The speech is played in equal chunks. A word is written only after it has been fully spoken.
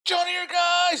John here,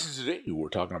 guys, and today we're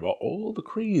talking about all the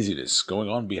craziness going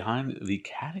on behind the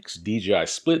Caddx DJI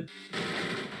split.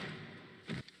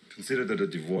 Consider that a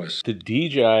divorce. The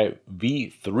DJI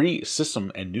V3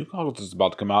 system and new goggles is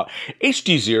about to come out.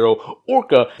 HDzero,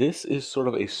 Orca. This is sort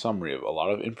of a summary of a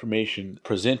lot of information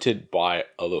presented by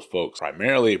other folks,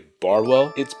 primarily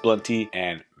Barwell, It's Blunty,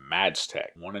 and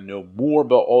Madstech. Want to know more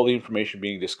about all the information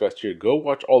being discussed here? Go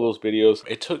watch all those videos.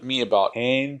 It took me about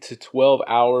 10 to 12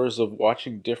 hours of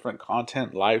watching different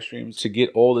content live streams to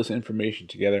get all this information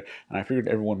together, and I figured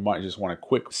everyone might just want a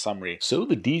quick summary. So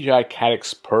the DJI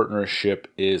Caddx partnership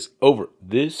is over.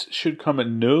 This should come as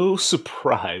no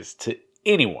surprise to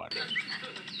anyone.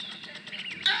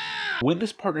 When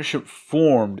this partnership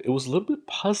formed, it was a little bit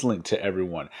puzzling to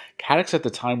everyone. Caddx at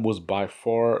the time was by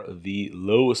far the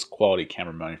lowest quality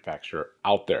camera manufacturer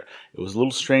out there. It was a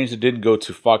little strange it didn't go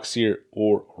to Foxeer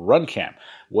or Runcam.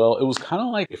 Well, it was kind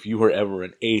of like if you were ever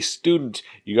an A student,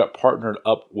 you got partnered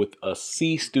up with a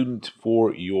C student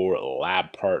for your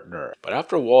lab partner. But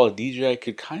after a while, DJI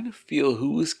could kind of feel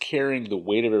who was carrying the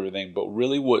weight of everything, but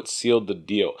really what sealed the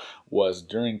deal was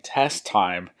during test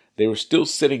time, they were still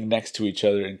sitting next to each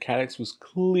other, and Caddx was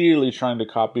clearly trying to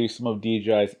copy some of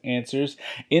DJI's answers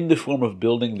in the form of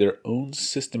building their own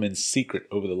system in secret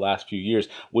over the last few years,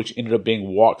 which ended up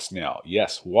being Walksnail.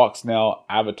 Yes, Walksnail,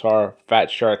 Avatar,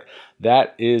 Fat Shark,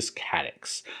 that is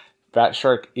Caddx. Fat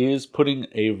Shark is putting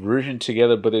a version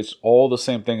together, but it's all the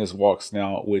same thing as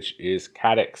Walksnail, which is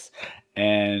Caddx.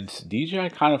 And DJI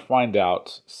kind of find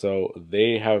out, so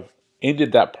they have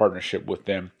ended that partnership with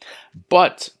them.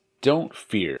 But don't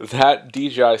fear, that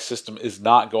DJI system is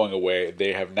not going away.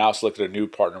 They have now selected a new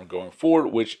partner going forward,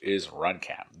 which is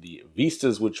Runcam. The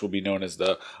Vistas, which will be known as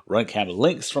the Runcam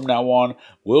Lynx from now on,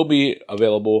 will be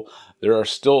available. There are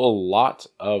still a lot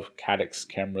of Caddx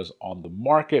cameras on the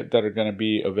market that are going to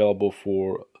be available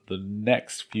for the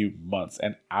next few months.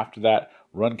 And after that,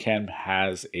 Runcam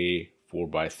has a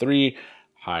 4x3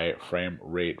 high frame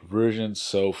rate version.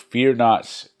 So fear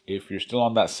not. If you're still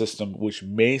on that system, which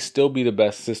may still be the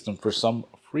best system for some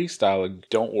freestyling,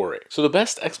 don't worry. So the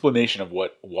best explanation of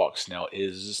what Walksnail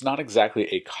is, it's not exactly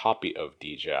a copy of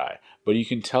DJI, but you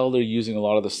can tell they're using a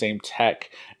lot of the same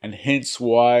tech, and hence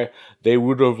why they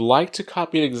would have liked to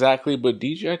copy it exactly, but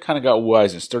DJI kind of got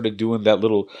wise and started doing that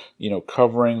little,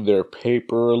 covering their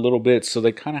paper a little bit, so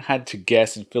they kind of had to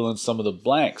guess and fill in some of the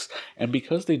blanks. And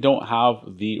because they don't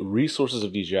have the resources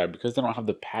of DJI, because they don't have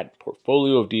the patent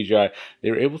portfolio of DJI, they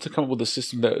were able to come up with a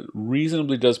system that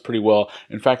reasonably does pretty well.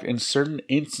 In fact, in certain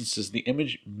instances, the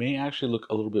image may actually look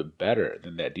a little bit better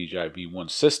than that DJI V1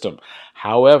 system.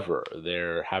 However,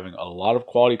 they're having a lot of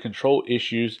quality control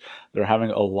issues. They're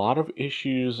having a lot of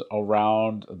issues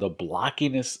around the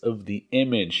blockiness of the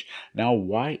image. Now,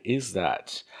 why is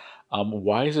that?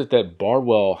 Why is it that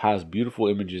Barwell has beautiful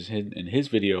images in his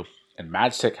video and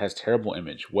Madstech has terrible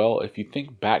image? Well, if you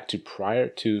think back to prior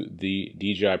to the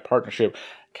DJI partnership,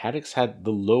 Caddx had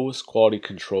the lowest quality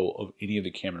control of any of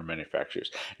the camera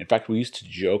manufacturers. In fact, we used to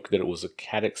joke that it was a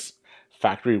Caddx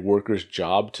factory worker's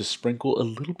job to sprinkle a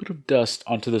little bit of dust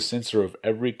onto the sensor of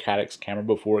every Caddx camera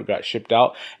before it got shipped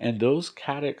out. And those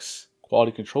Caddx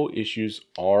quality control issues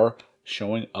are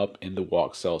showing up in the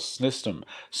Walksnail system.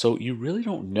 So you really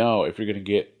don't know if you're going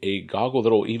to get a goggle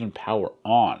that'll even power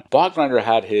on. Bogrinder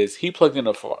had his, he plugged in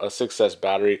a 6S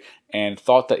battery and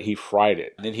thought that he fried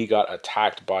it. And then he got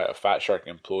attacked by a Fat Shark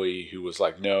employee who was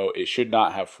like, no, it should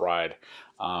not have fried.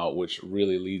 Which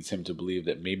really leads him to believe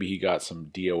that maybe he got some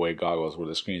DOA goggles where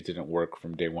the screens didn't work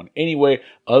from day one. Anyway,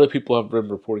 other people have been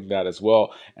reporting that as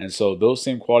well. And so those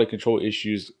same quality control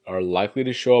issues are likely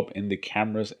to show up in the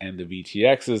cameras and the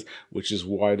VTXs, which is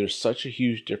why there's such a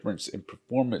huge difference in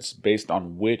performance based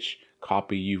on which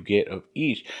copy you get of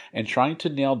each. And trying to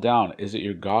nail down, is it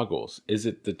your goggles? Is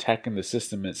it the tech in the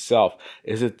system itself?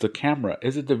 Is it the camera?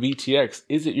 Is it the VTX?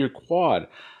 Is it your quad?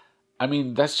 I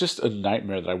mean, that's just a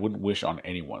nightmare that I wouldn't wish on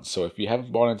anyone. So if you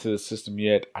haven't bought into the system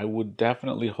yet, I would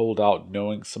definitely hold out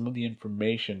knowing some of the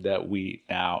information that we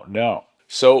now know.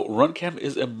 So Runcam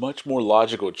is a much more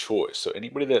logical choice. So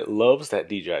anybody that loves that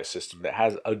DJI system that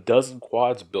has a dozen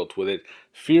quads built with it,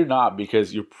 fear not,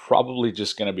 because you're probably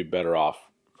just going to be better off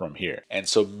from here. And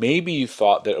so maybe you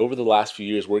thought that over the last few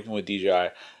years working with DJI,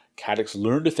 Caddx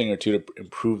learned a thing or two to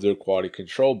improve their quality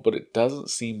control, but it doesn't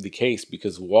seem the case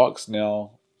because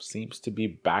Walksnail seems to be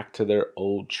back to their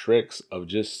old tricks of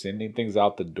just sending things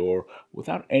out the door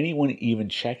without anyone even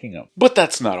checking them. But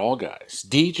that's not all, guys.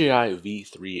 DJI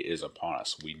V3 is upon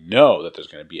us. We know that there's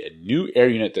going to be a new air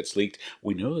unit that's leaked.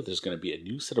 We know that there's going to be a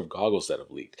new set of goggles that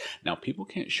have leaked. Now, people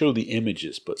can't show the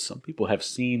images, but some people have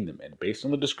seen them, and based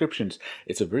on the descriptions,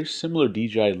 it's a very similar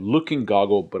DJI looking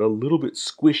goggle, but a little bit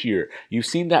squishier. You've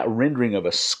seen that rendering of a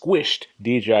squished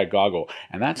DJI goggle,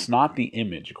 and that's not the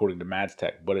image according to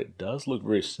MadsTech, but it does look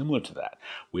very similar to that.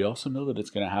 We also know that it's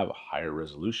going to have a higher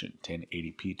resolution,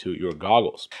 1080p to your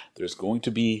goggles. There's going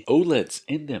to be OLEDs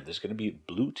in them. There's going to be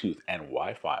Bluetooth and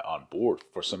Wi-Fi on board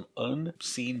for some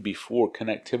unseen before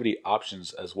connectivity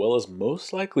options, as well as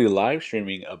most likely live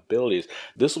streaming abilities.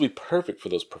 This will be perfect for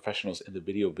those professionals in the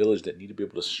video village that need to be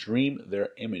able to stream their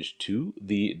image to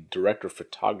the director of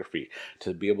photography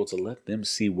to be able to let them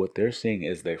see what they're seeing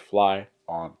as they fly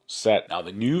on set. Now,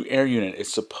 the new air unit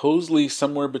is supposedly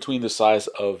somewhere between the size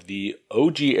of the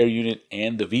OG air unit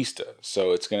and the Vista.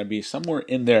 So it's going to be somewhere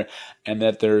in there, and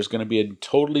that there's going to be a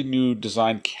totally new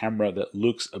design camera that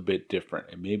looks a bit different.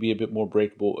 It may be a bit more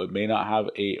breakable. It may not have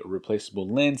a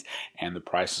replaceable lens, and the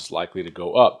price is likely to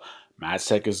go up.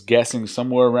 MadsTech is guessing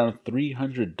somewhere around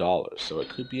 $300, so it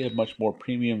could be a much more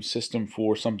premium system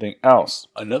for something else.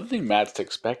 Another thing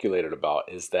MadsTech speculated about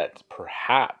is that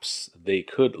perhaps they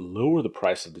could lower the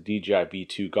price of the DJI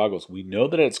V2 goggles. We know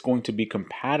that it's going to be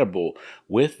compatible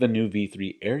with the new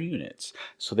V3 air units,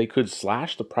 so they could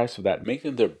slash the price of that, make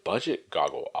them their budget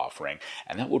goggle offering,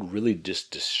 and that would really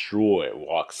just destroy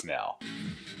Walksnail.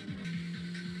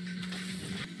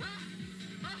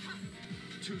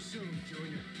 Too soon,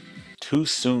 Junior. Too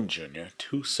soon, Junior.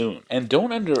 Too soon. And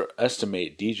don't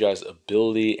underestimate DJI's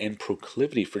ability and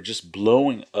proclivity for just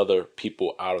blowing other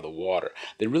people out of the water.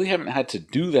 They really haven't had to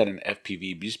do that in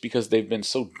FPV just because they've been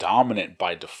so dominant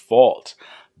by default.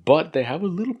 But they have a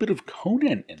little bit of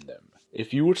Conan in them.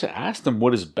 If you were to ask them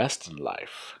what is best in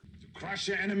life, To crush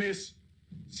your enemies,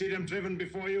 see them driven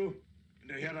before you,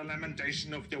 and to hear the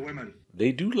lamentation of their women.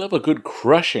 they do love a good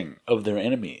crushing of their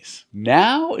enemies.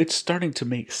 Now it's starting to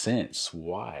make sense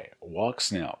why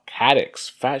Walksnail,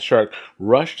 Caddx, Fat Shark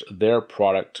rushed their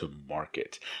product to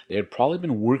market. They had probably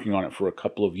been working on it for a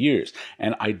couple of years,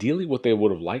 and ideally what they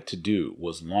would have liked to do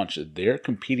was launch their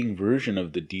competing version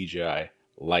of the DJI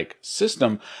like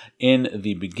system in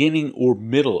the beginning or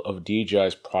middle of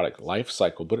DJI's product life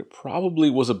cycle, but it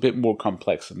probably was a bit more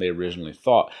complex than they originally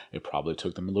thought. It probably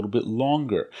took them a little bit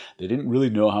longer. They didn't really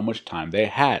know how much time they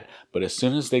had, but as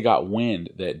soon as they got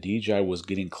wind that DJI was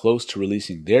getting close to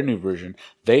releasing their new version,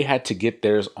 they had to get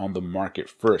theirs on the market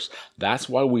first. That's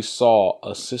why we saw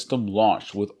a system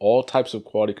launched with all types of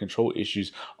quality control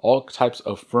issues, all types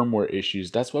of firmware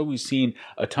issues. That's why we've seen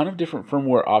a ton of different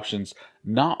firmware options,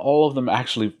 not all of them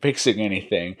actually fixing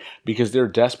anything, because they're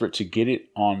desperate to get it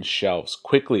on shelves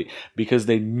quickly, because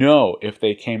they know if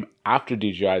they came after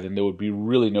DJI, then there would be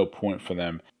really no point for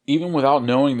them. Even without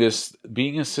knowing this,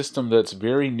 being a system that's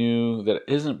very new, that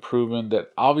isn't proven,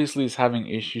 that obviously is having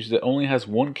issues, that only has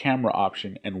one camera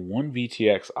option and one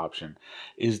VTX option,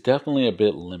 is definitely a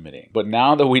bit limiting. But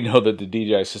now that we know that the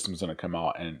DJI system is going to come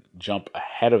out and jump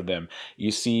ahead of them, you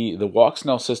see the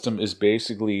Walksnail system is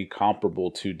basically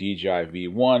comparable to DJI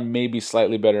V1, maybe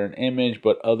slightly better in image,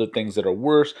 but other things that are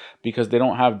worse because they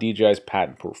don't have DJI's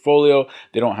patent portfolio,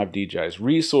 they don't have DJI's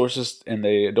resources, and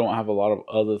they don't have a lot of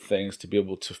other things to be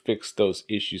able to fix those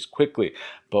issues quickly.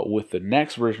 But with the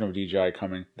next version of DJI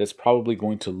coming, that's probably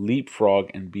going to leapfrog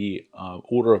and be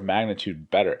order of magnitude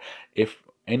better.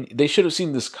 And they should have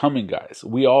seen this coming, guys.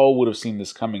 We all would have seen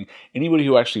this coming. Anybody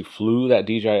who actually flew that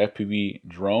DJI FPV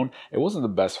drone, it wasn't the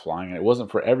best flying, and it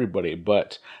wasn't for everybody,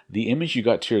 but the image you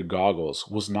got to your goggles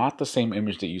was not the same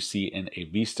image that you see in a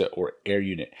Vista or Air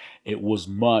unit. It was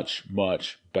much,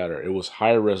 much better. It was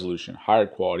higher resolution, higher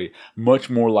quality, much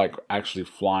more like actually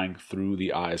flying through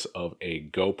the eyes of a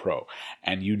GoPro.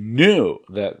 And you knew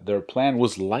that their plan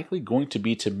was likely going to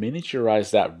be to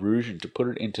miniaturize that version, to put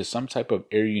it into some type of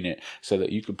air unit so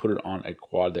that you could put it on a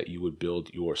quad that you would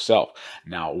build yourself.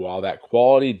 Now, while that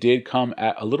quality did come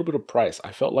at a little bit of price,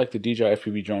 I felt like the DJI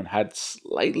FPV drone had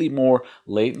slightly more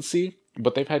latency,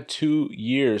 but they've had 2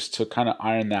 years to kind of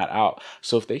iron that out.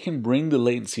 So if they can bring the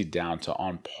latency down to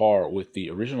on par with the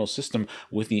original system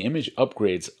with the image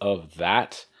upgrades of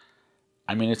that,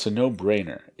 I mean, it's a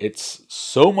no-brainer. It's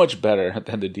so much better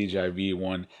than the DJI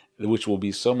V1, which will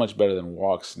be so much better than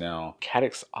Walksnail.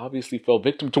 Caddx obviously fell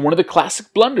victim to one of the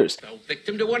classic blunders. Fell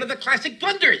victim to one of the classic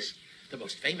blunders. The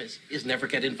most famous is never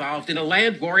get involved in a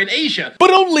land war in Asia.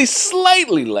 But only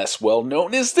slightly less well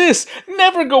known is this: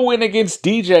 never go in against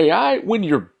DJI when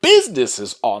your business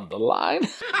is on the line.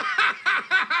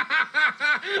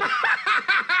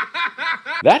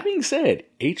 That being said,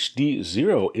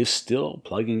 HDzero is still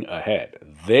plugging ahead.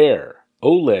 Their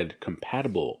OLED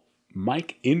compatible,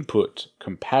 mic input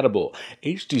compatible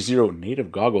HDzero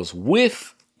native goggles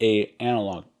with a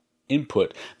analog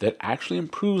input that actually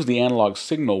improves the analog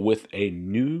signal with a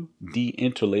new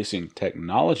de-interlacing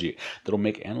technology that'll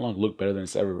make analog look better than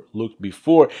it's ever looked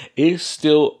before is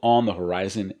still on the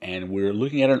horizon, and we're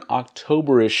looking at an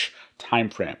October-ish time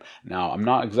frame. Now, I'm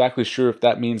not exactly sure if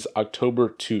that means October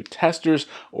to testers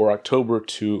or October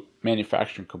to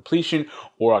manufacturing completion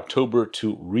or October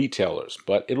to retailers,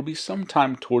 but it'll be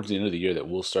sometime towards the end of the year that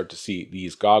we'll start to see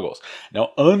these goggles.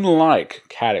 Now, unlike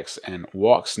Caddx and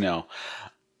Walksnail,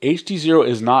 HDzero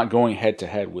is not going head to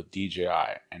head with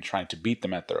DJI and trying to beat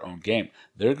them at their own game.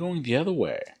 They're going the other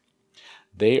way.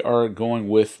 They are going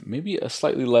with maybe a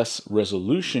slightly less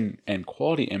resolution and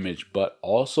quality image, but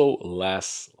also way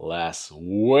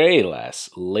less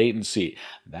latency.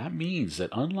 That means that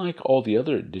unlike all the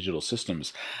other digital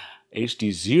systems,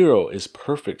 HDzero is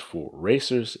perfect for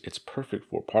racers, it's perfect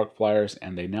for park flyers,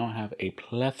 and they now have a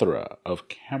plethora of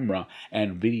camera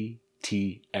and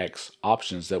VTX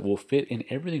options that will fit in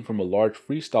everything from a large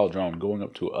freestyle drone going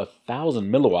up to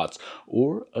 1,000 milliwatts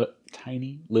or a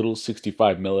tiny little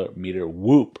 65 millimeter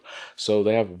whoop. So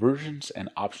they have versions and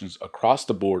options across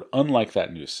the board, unlike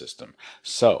that new system.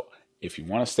 So if you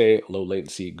want to stay low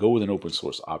latency, go with an open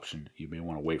source option. You may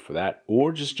want to wait for that,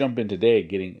 or just jump in today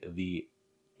getting the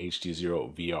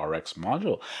HDzero VRX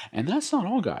module. And that's not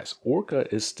all, guys.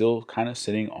 Orca is still kind of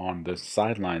sitting on the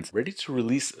sidelines, ready to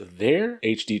release their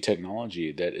HD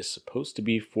technology that is supposed to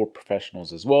be for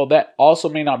professionals as well. That also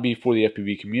may not be for the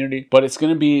FPV community, but it's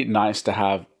going to be nice to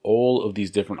have all of these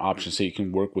different options so you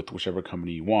can work with whichever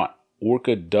company you want.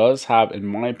 Orca does have, in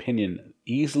my opinion,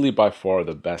 easily by far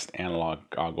the best analog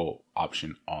goggle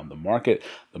option on the market.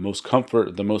 The most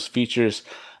comfort, the most features.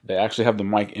 They actually have the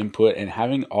mic input, and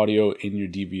having audio in your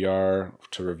DVR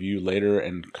to review later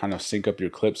and kind of sync up your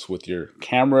clips with your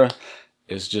camera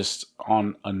is just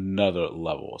on another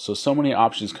level. So many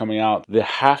options coming out. The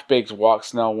half-baked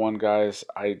Walksnail one, guys,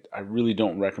 I really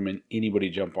don't recommend anybody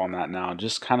jump on that now.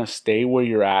 Just kind of stay where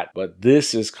you're at. But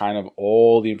this is kind of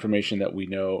all the information that we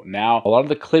know now. A lot of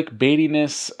the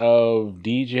clickbaitiness of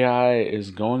DJI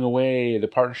is going away. The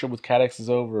partnership with Caddx is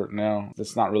over. No,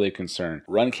 that's not really a concern.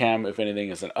 Runcam, if anything,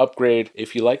 is an upgrade.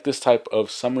 If you like this type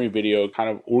of summary video, kind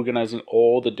of organizing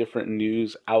all the different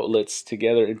news outlets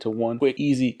together into one quick,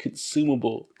 easy, consumable,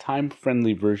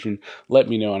 time-friendly version, let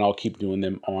me know and I'll keep doing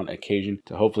them on occasion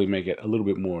to hopefully make it a little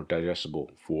bit more digestible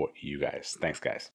for you guys. Thanks, guys.